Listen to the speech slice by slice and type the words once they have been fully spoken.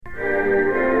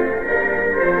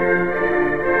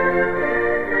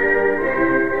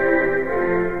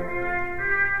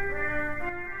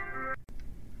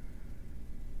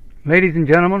Ladies and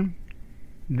gentlemen,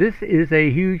 this is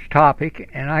a huge topic,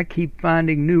 and I keep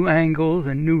finding new angles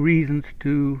and new reasons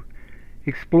to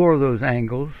explore those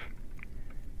angles.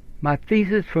 My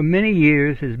thesis for many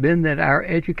years has been that our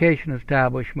education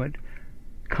establishment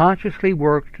consciously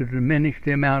works to diminish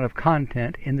the amount of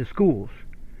content in the schools.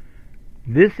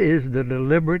 This is the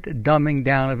deliberate dumbing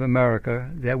down of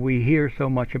America that we hear so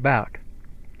much about.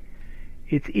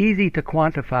 It's easy to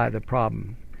quantify the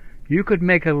problem. You could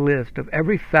make a list of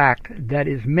every fact that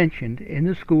is mentioned in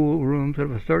the school rooms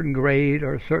of a certain grade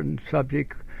or a certain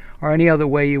subject or any other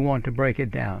way you want to break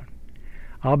it down.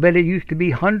 I'll bet it used to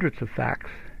be hundreds of facts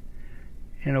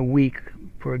in a week,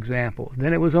 for example.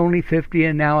 Then it was only 50,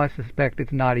 and now I suspect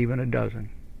it's not even a dozen.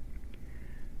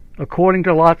 According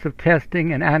to lots of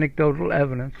testing and anecdotal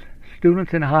evidence,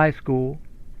 students in high school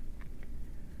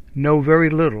know very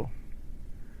little.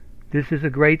 This is a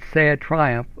great sad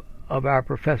triumph of our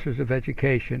professors of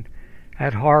education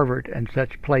at Harvard and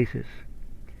such places.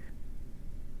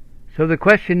 So the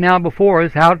question now before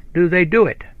us, how do they do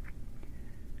it?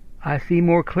 I see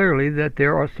more clearly that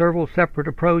there are several separate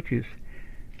approaches.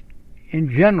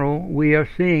 In general, we are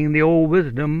seeing the old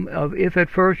wisdom of if at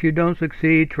first you don't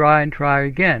succeed, try and try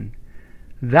again.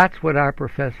 That's what our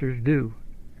professors do.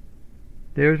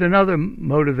 There's another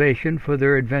motivation for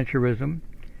their adventurism.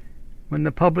 When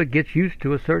the public gets used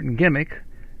to a certain gimmick,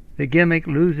 the gimmick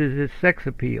loses its sex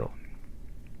appeal.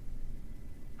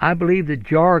 I believe that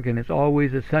jargon is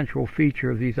always a central feature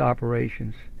of these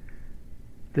operations.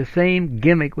 The same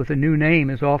gimmick with a new name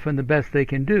is often the best they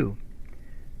can do.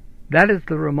 That is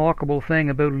the remarkable thing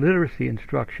about literacy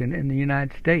instruction in the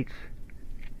United States.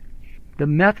 The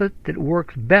method that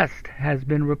works best has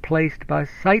been replaced by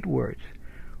sight words,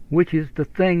 which is the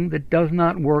thing that does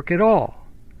not work at all,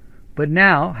 but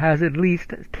now has at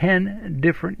least 10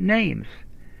 different names.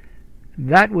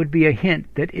 That would be a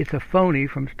hint that it's a phony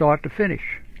from start to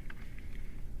finish.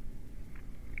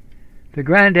 The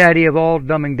granddaddy of all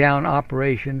dumbing down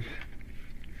operations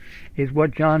is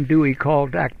what John Dewey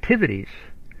called activities.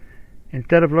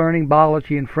 Instead of learning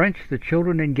biology and French, the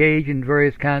children engage in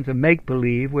various kinds of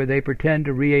make-believe where they pretend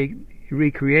to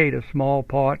recreate a small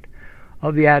part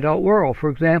of the adult world. For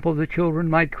example, the children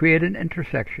might create an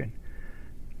intersection,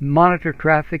 monitor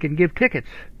traffic, and give tickets.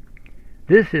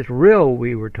 This is real,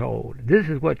 we were told. This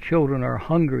is what children are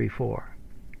hungry for.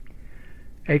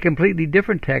 A completely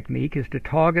different technique is to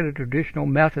target a traditional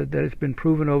method that has been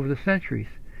proven over the centuries.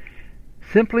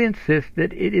 Simply insist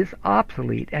that it is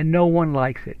obsolete and no one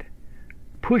likes it.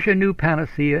 Push a new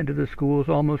panacea into the schools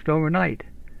almost overnight.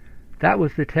 That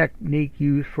was the technique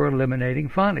used for eliminating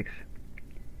phonics.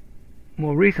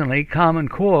 More recently, Common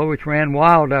Core, which ran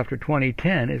wild after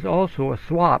 2010, is also a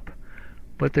swap,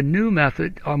 but the new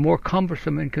methods are more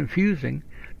cumbersome and confusing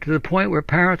to the point where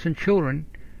parents and children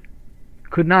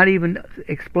could not even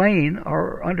explain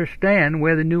or understand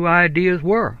where the new ideas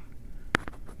were.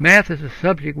 Math is a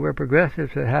subject where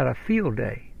progressives have had a field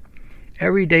day.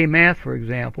 Everyday math, for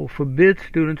example, forbids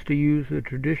students to use the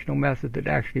traditional method that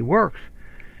actually works.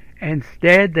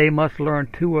 Instead, they must learn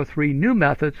 2 or 3 new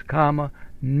methods,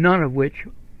 none of which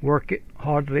work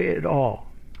hardly at all.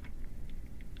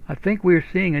 I think we're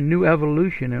seeing a new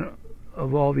evolution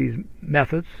of all these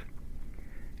methods.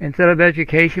 Instead of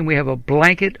education, we have a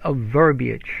blanket of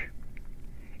verbiage.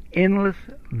 Endless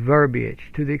verbiage,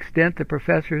 to the extent that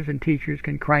professors and teachers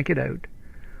can crank it out,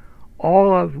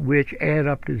 all of which add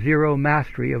up to zero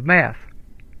mastery of math.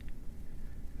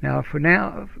 Now,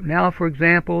 for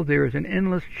example, there is an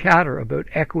endless chatter about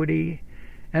equity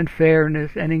and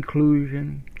fairness and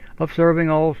inclusion, of serving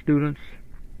all students.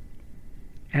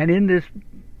 And in this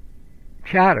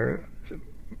chatter,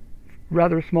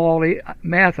 rather small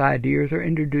math ideas are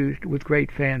introduced with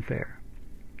great fanfare.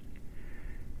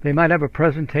 They might have a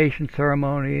presentation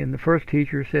ceremony, and the first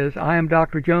teacher says, "I am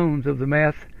Dr. Jones of the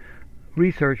Math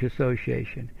Research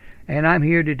Association, and I'm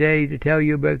here today to tell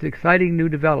you about the exciting new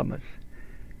developments."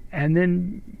 And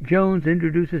then Jones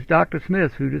introduces Dr.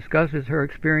 Smith, who discusses her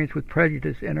experience with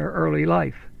prejudice in her early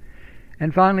life.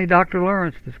 And finally, Dr.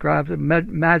 Lawrence describes a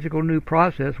magical new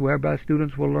process whereby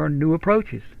students will learn new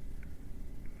approaches.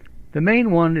 The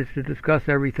main one is to discuss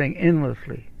everything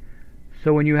endlessly.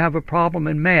 So when you have a problem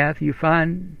in math, you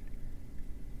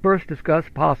first discuss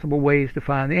possible ways to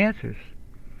find the answers.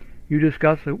 You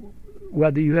discuss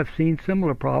whether you have seen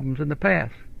similar problems in the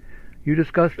past. You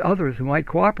discuss others who might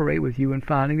cooperate with you in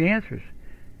finding the answers.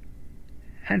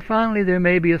 And finally, there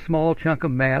may be a small chunk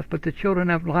of math, but the children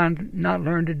have not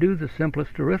learned to do the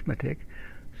simplest arithmetic,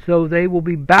 so they will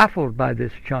be baffled by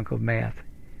this chunk of math,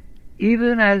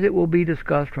 even as it will be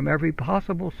discussed from every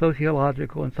possible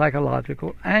sociological and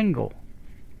psychological angle.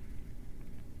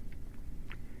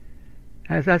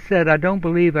 As I said, I don't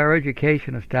believe our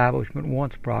education establishment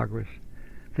wants progress.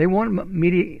 They want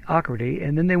mediocrity,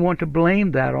 and then they want to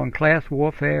blame that on class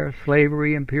warfare,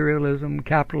 slavery, imperialism,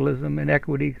 capitalism,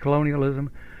 inequity,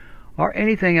 colonialism, or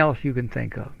anything else you can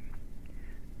think of.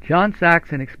 John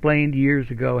Saxon explained years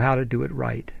ago how to do it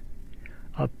right.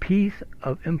 A piece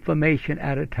of information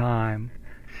at a time,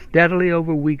 steadily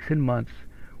over weeks and months,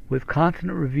 with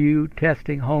constant review,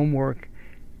 testing, homework,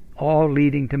 all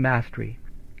leading to mastery.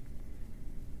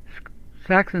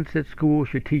 Saxon said schools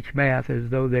should teach math as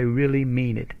though they really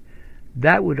mean it.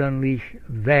 That would unleash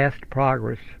vast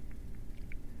progress.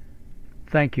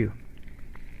 Thank you.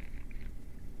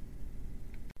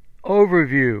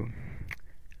 Overview.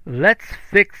 Let's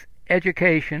Fix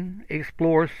Education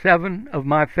explores 7 of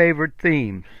my favorite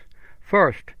themes.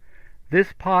 First,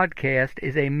 this podcast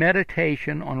is a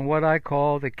meditation on what I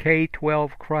call the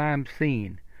K-12 crime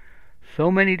scene. So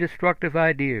many destructive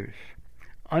ideas.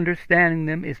 Understanding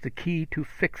them is the key to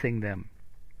fixing them.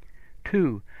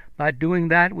 2. By doing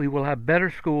that, we will have better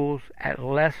schools at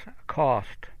less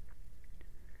cost.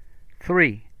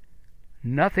 3.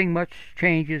 Nothing much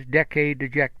changes decade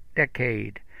to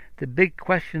decade. The big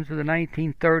questions of the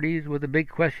 1930s were the big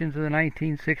questions of the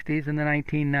 1960s and the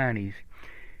 1990s.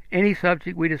 Any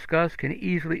subject we discuss can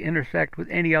easily intersect with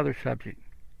any other subject.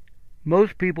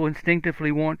 Most people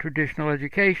instinctively want traditional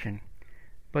education,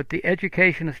 but the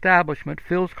education establishment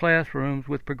fills classrooms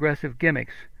with progressive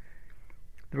gimmicks.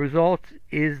 The result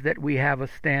is that we have a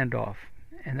standoff,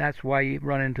 and that's why you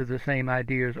run into the same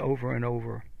ideas over and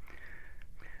over.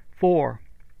 4.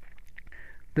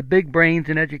 The big brains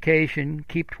in education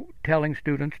keep telling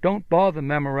students, don't bother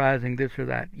memorizing this or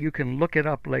that. You can look it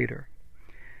up later.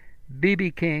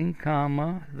 B.B. King,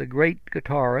 the great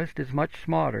guitarist, is much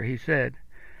smarter. He said,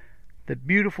 the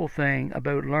beautiful thing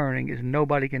about learning is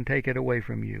nobody can take it away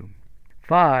from you.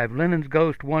 5. Lenin's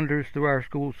ghost wanders through our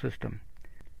school system.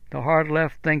 The hard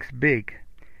left thinks big.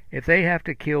 If they have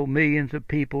to kill millions of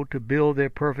people to build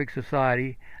their perfect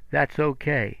society, that's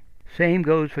okay. Same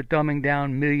goes for dumbing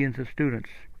down millions of students.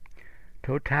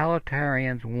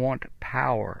 Totalitarians want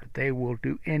power. They will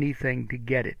do anything to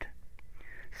get it.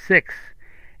 6.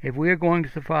 If we are going to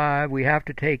survive, we have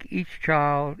to take each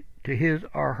child to his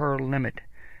or her limit.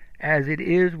 As it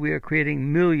is, we are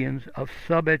creating millions of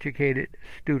sub-educated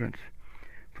students,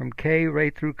 from K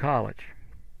right through college.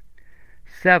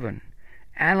 7.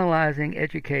 Analyzing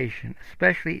education,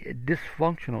 especially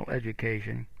dysfunctional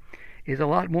education, is a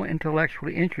lot more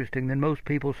intellectually interesting than most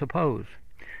people suppose.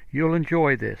 You'll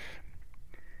enjoy this.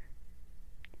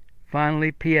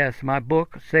 Finally, P.S. My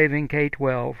book, Saving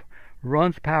K-12,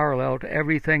 runs parallel to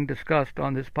everything discussed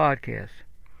on this podcast.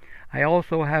 I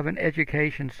also have an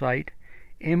education site,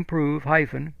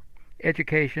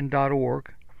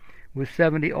 improve-education.org, with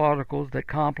 70 articles that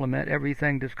complement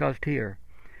everything discussed here.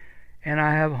 And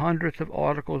I have hundreds of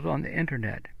articles on the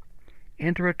Internet.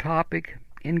 Enter a topic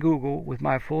in Google with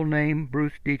my full name,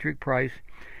 Bruce Dietrich Price,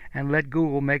 and let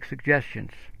Google make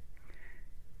suggestions.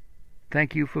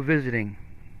 Thank you for visiting.